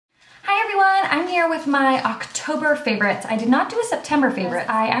I'm here with my October favorites. I did not do a September favorite.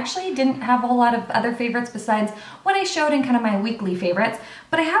 I actually didn't have a whole lot of other favorites besides what I showed in kind of my weekly favorites,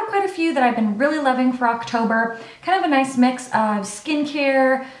 but I have quite a few that I've been really loving for October. Kind of a nice mix of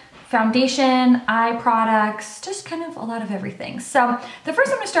skincare, foundation, eye products, just kind of a lot of everything. So the first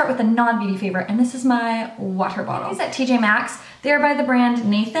I'm gonna start with a non-beauty favorite, and this is my water bottle. These at TJ Maxx. They're by the brand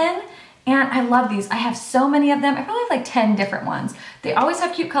Nathan. And I love these. I have so many of them. I probably have like 10 different ones. They always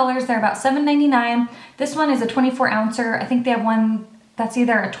have cute colors. They're about $7.99. This one is a 24 ouncer. I think they have one that's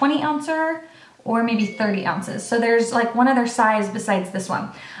either a 20 ouncer or maybe 30 ounces. So there's like one other size besides this one.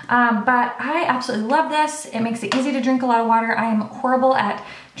 But I absolutely love this. It makes it easy to drink a lot of water. I am horrible at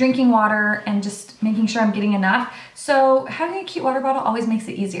drinking water and just making sure I'm getting enough. So having a cute water bottle always makes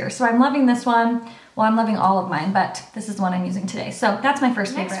it easier. So I'm loving this one. Well, I'm loving all of mine, but this is the one I'm using today. So that's my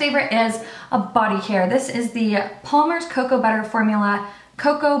first favorite. Next favorite is a body care. This is the Palmer's Cocoa Butter Formula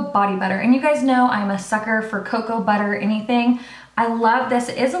Cocoa Body Butter. And you guys know I'm a sucker for cocoa butter anything. I love this.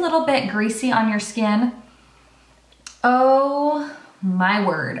 It is a little bit greasy on your skin. Oh my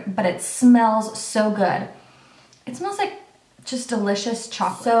word, but it smells so good. It smells like just delicious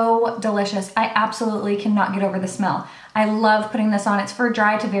chocolate. So delicious. I absolutely cannot get over the smell. I love putting this on. It's for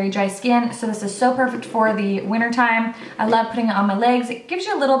dry to very dry skin, so this is so perfect for the winter time. I love putting it on my legs. It gives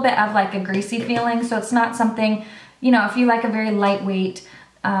you a little bit of like a greasy feeling, so it's not something, you know, if you like a very lightweight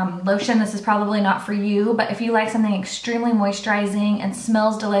lotion, this is probably not for you, but if you like something extremely moisturizing and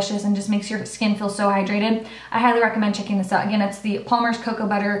smells delicious and just makes your skin feel so hydrated, I highly recommend checking this out. Again, it's the Palmer's Cocoa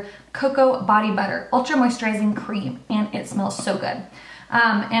Body Butter Ultra Moisturizing Cream, and it smells so good.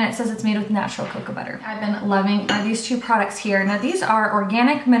 And it says it's made with natural cocoa butter. I've been loving these two products here. Now these are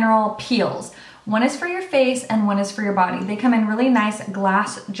organic mineral peels. One is for your face and one is for your body. They come in really nice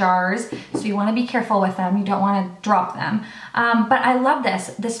glass jars, so you wanna be careful with them. You don't wanna drop them. But I love this.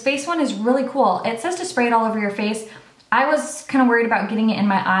 This face one is really cool. It says to spray it all over your face. I was kind of worried about getting it in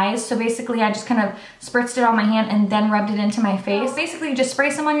my eyes, so basically I just kind of spritzed it on my hand and then rubbed it into my face. Basically you just spray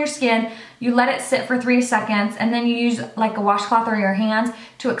some on your skin, you let it sit for 3 seconds, and then you use like a washcloth or your hands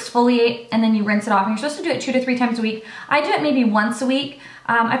to exfoliate, and then you rinse it off. And you're supposed to do it 2 to 3 times a week. I do it maybe once a week.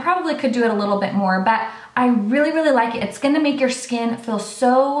 I probably could do it a little bit more, but I really, really like it. It's gonna make your skin feel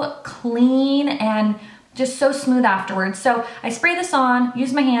so clean and just so smooth afterwards. So I spray this on,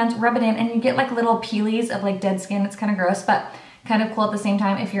 use my hands, rub it in, and you get like little peelies of like dead skin. It's kind of gross, but kind of cool at the same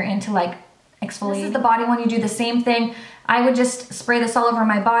time if you're into like exfoliating. This is the body one. You do the same thing. I would just spray this all over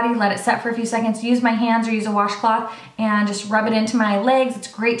my body, let it set for a few seconds, use my hands or use a washcloth, and just rub it into my legs. It's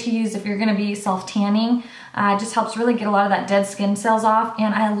great to use if you're gonna be self-tanning. It just helps really get a lot of that dead skin cells off,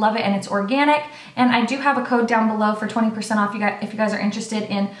 and I love it, and it's organic. And I do have a code down below for 20% off if you guys are interested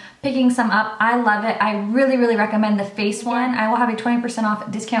in picking some up. I love it. I really, really recommend the face one. I will have a 20% off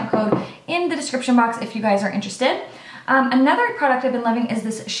discount code in the description box if you guys are interested. Another product I've been loving is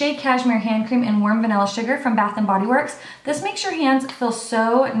this Shea Cashmere Hand Cream in Warm Vanilla Sugar from Bath & Body Works. This makes your hands feel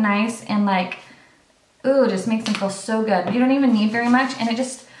so nice and like, ooh, just makes them feel so good. You don't even need very much, and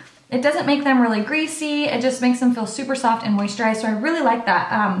it doesn't make them really greasy. It just makes them feel super soft and moisturized, so I really like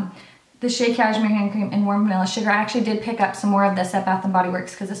that. The Shea Cashmere Hand Cream in Warm Vanilla Sugar. I actually did pick up some more of this at Bath & Body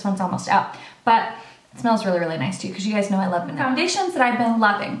Works because this one's almost out, but it smells really, really nice too, because you guys know I love vanilla. Foundations that I've been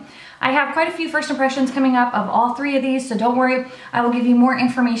loving. I have quite a few first impressions coming up of all 3 of these, so don't worry. I will give you more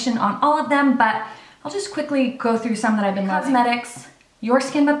information on all of them, but I'll just quickly go through some that I've been loving. Cosmetics, Your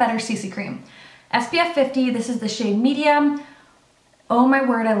Skin But Better CC Cream. SPF 50, this is the shade medium. Oh my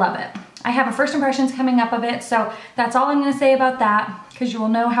word, I love it. I have a first impressions coming up of it, so that's all I'm gonna say about that, because you will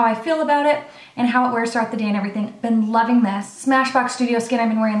know how I feel about it and how it wears throughout the day and everything. Been loving this. Smashbox Studio Skin, I've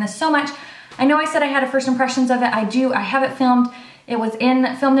been wearing this so much. I know I said I had a first impressions of it. I do, I have it filmed. It was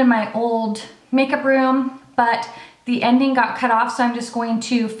filmed in my old makeup room, but the ending got cut off, so I'm just going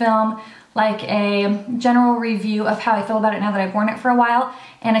to film like a general review of how I feel about it now that I've worn it for a while,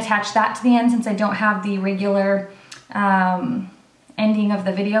 and attach that to the end since I don't have the regular ending of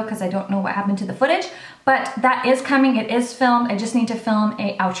the video because I don't know what happened to the footage. But that is coming, it is filmed. I just need to film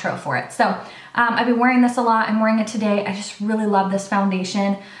a outro for it. So I've been wearing this a lot. I'm wearing it today. I just really love this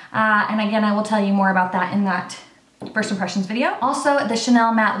foundation. And again, I will tell you more about that in that first impressions video. Also, the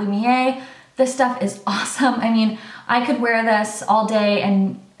Chanel Matte Lumiere. This stuff is awesome. I mean, I could wear this all day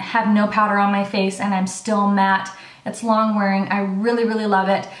and have no powder on my face and I'm still matte. It's long wearing. I really, really love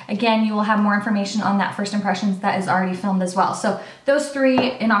it. Again, you will have more information on that first impressions that is already filmed as well. So those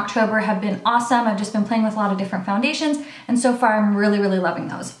 3 in October have been awesome. I've just been playing with a lot of different foundations, and so far I'm really, really loving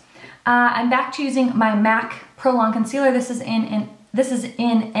those. I'm back to using my MAC Pro Long Concealer. This is in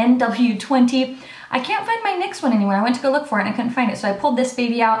NW20. I can't find my NYX one anywhere. I went to go look for it and I couldn't find it, so I pulled this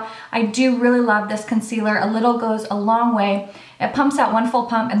baby out. I do really love this concealer. A little goes a long way. It pumps out one full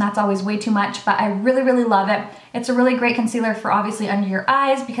pump, and that's always way too much, but I really, really love it. It's a really great concealer for obviously under your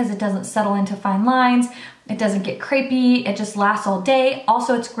eyes because it doesn't settle into fine lines. It doesn't get crepey. It just lasts all day.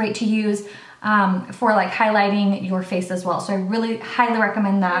 Also, it's great to use for like highlighting your face as well. So I really highly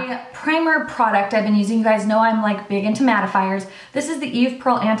recommend that. My primer product I've been using, you guys know I'm like big into mattifiers. This is the Eve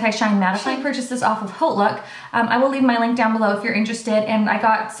Pearl Anti-Shine Mattifying. I purchased this off of Haute Look. I will leave my link down below if you're interested, and I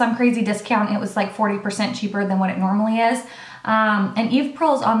got some crazy discount. It was like 40% cheaper than what it normally is. And Eve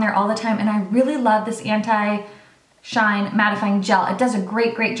Pearl is on there all the time, and I really love this Anti-Shine mattifying gel. It does a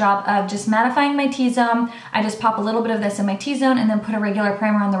great job of just mattifying my T-zone. I just pop a little bit of this in my T-zone and then put a regular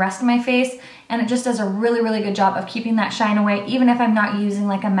primer on the rest of my face, and it just does a really good job of keeping that shine away, even if I'm not using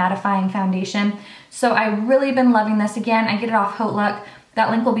like a mattifying foundation. So I've really been loving this. Again, I get it off Haute Look.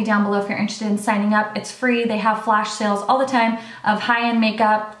 That link will be down below if you're interested in signing up. It's free. They have flash sales all the time of high-end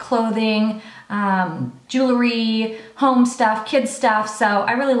makeup, clothing, jewelry, home stuff, kids stuff. So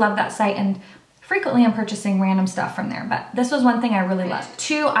I really love that site, and frequently I'm purchasing random stuff from there, but this was one thing I really loved.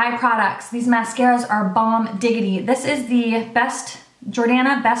 2 eye products. These mascaras are bomb diggity. This is the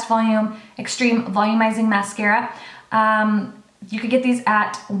Jordana Best Volume Extreme Volumizing Mascara. You could get these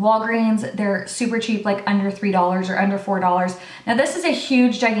at Walgreens. They're super cheap, like under $3 or under $4. Now this is a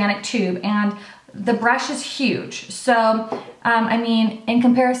huge, gigantic tube, and the brush is huge. So, I mean, in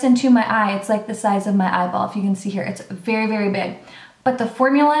comparison to my eye, it's like the size of my eyeball. If you can see here, it's very big. But the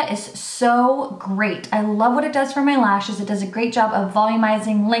formula is so great. I love what it does for my lashes. It does a great job of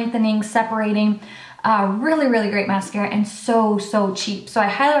volumizing, lengthening, separating. Really great mascara, and so cheap. So I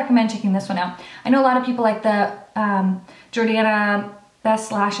highly recommend checking this one out. I know a lot of people like the Jordana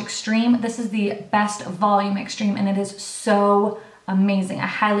Best Lash Extreme. This is the Best Volume Extreme, and it is so amazing. I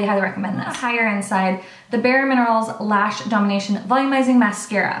highly recommend this. Higher end side, the Bare Minerals Lash Domination Volumizing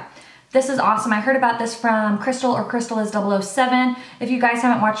Mascara. This is awesome. I heard about this from Crystal, or Crystal is 007. If you guys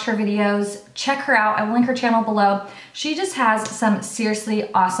haven't watched her videos, check her out. I will link her channel below. She just has some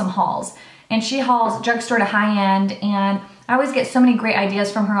seriously awesome hauls, and she hauls drugstore to high end, and I always get so many great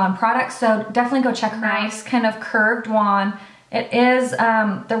ideas from her on products, so definitely go check her out. Nice kind of curved wand. It is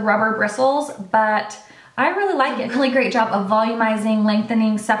the rubber bristles, but I really like it. Really great job of volumizing,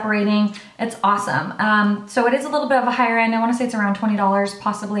 lengthening, separating. It's awesome. So it is a little bit of a higher end. I want to say it's around $20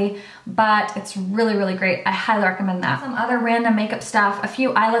 possibly, but it's really great. I highly recommend that. Some other random makeup stuff. A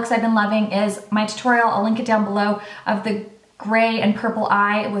few eye looks I've been loving is my tutorial. I'll link it down below, of the gray and purple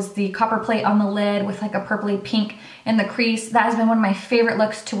eye. It was the copper plate on the lid with like a purpley pink in the crease. That has been one of my favorite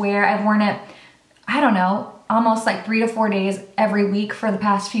looks to wear. I've worn it, I don't know, almost like 3 to 4 days every week for the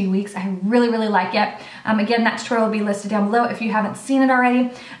past few weeks. I really like it. Again, that tutorial will be listed down below if you haven't seen it already.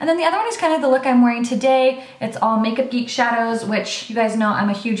 And then the other one is kind of the look I'm wearing today. It's all Makeup Geek shadows, which you guys know I'm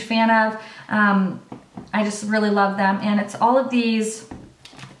a huge fan of. I just really love them. And it's all of these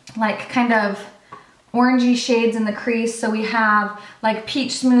like kind of orangey shades in the crease. So we have like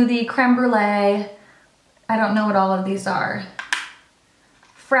Peach Smoothie, Creme Brulee. I don't know what all of these are.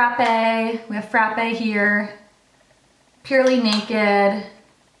 Frappe, we have Frappe here. Purely Naked,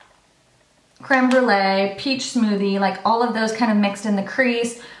 Creme Brulee, Peach Smoothie, like all of those kind of mixed in the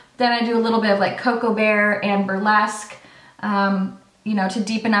crease. Then I do a little bit of like Coco Bear and Burlesque, you know, to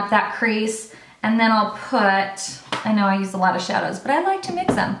deepen up that crease. And then I'll put, I know I use a lot of shadows, but I like to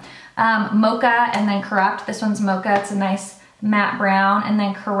mix them. Mocha and then Corrupt. This one's Mocha. It's a nice matte brown. And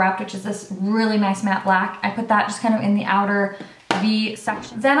then Corrupt, which is this really nice matte black. I put that just kind of in the outer V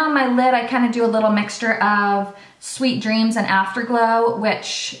section. Then on my lid, I kind of do a little mixture of Sweet Dreams and Afterglow,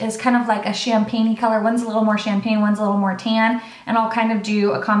 which is kind of like a champagne-y color. One's a little more champagne, one's a little more tan. And I'll kind of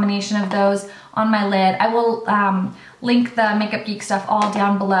do a combination of those on my lid. I will link the Makeup Geek stuff all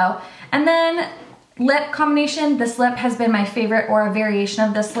down below. And then lip combination. This lip has been my favorite, or a variation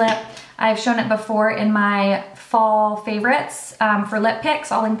of this lip. I've shown it before in my fall favorites for lip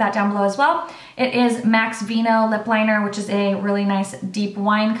picks. I'll link that down below as well. It is Maxx Vino lip liner, which is a really nice deep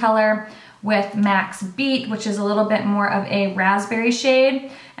wine color, with Maxx Beat, which is a little bit more of a raspberry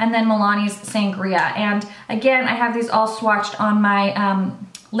shade, and then Milani's Sangria. And again, I have these all swatched on my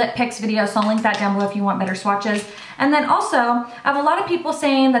lip picks video, so I'll link that down below if you want better swatches. And then also, I have a lot of people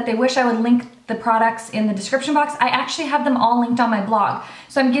saying that they wish I would link the products in the description box. I actually have them all linked on my blog.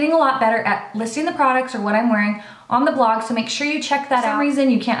 So I'm getting a lot better at listing the products or what I'm wearing on the blog, so make sure you check that out. For some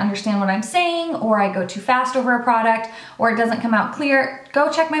reason you can't understand what I'm saying, or I go too fast over a product, or it doesn't come out clear, go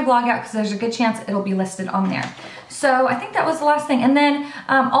check my blog out, because there's a good chance it'll be listed on there. So I think that was the last thing. And then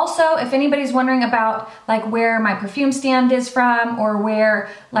also, if anybody's wondering about like where my perfume stand is from, or where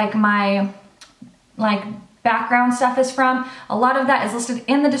like my like background stuff is from, a lot of that is listed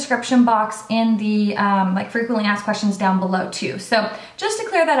in the description box in the like frequently asked questions down below too. So just to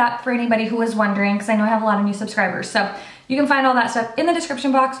clear that up for anybody who was wondering, because I know I have a lot of new subscribers. So you can find all that stuff in the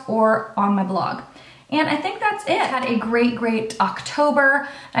description box or on my blog. And I think that's it. Had a great October.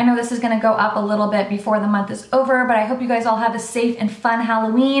 I know this is gonna go up a little bit before the month is over, but I hope you guys all have a safe and fun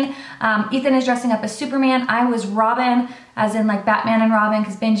Halloween. Ethan is dressing up as Superman. I was Robin, as in like Batman and Robin,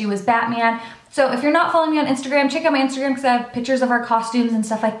 because Benji was Batman. So if you're not following me on Instagram, check out my Instagram because I have pictures of our costumes and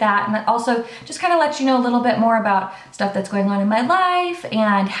stuff like that. And that also just kind of lets you know a little bit more about stuff that's going on in my life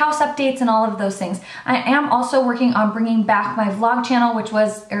and house updates and all of those things. I am also working on bringing back my vlog channel, which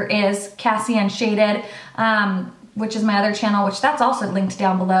was, or is, Kassie Unshaded, which is my other channel, which that's also linked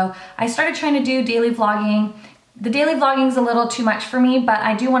down below. I started trying to do daily vlogging. The daily vlogging is a little too much for me, but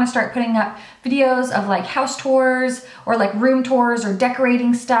I do want to start putting up videos of like house tours or like room tours or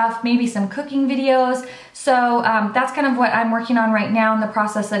decorating stuff, maybe some cooking videos. So that's kind of what I'm working on right now in the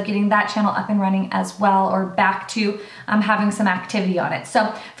process of getting that channel up and running as well, or back to having some activity on it.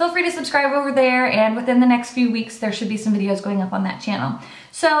 So feel free to subscribe over there, and within the next few weeks there should be some videos going up on that channel.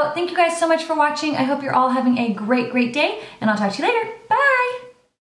 So thank you guys so much for watching. I hope you're all having a great day, and I'll talk to you later. Bye!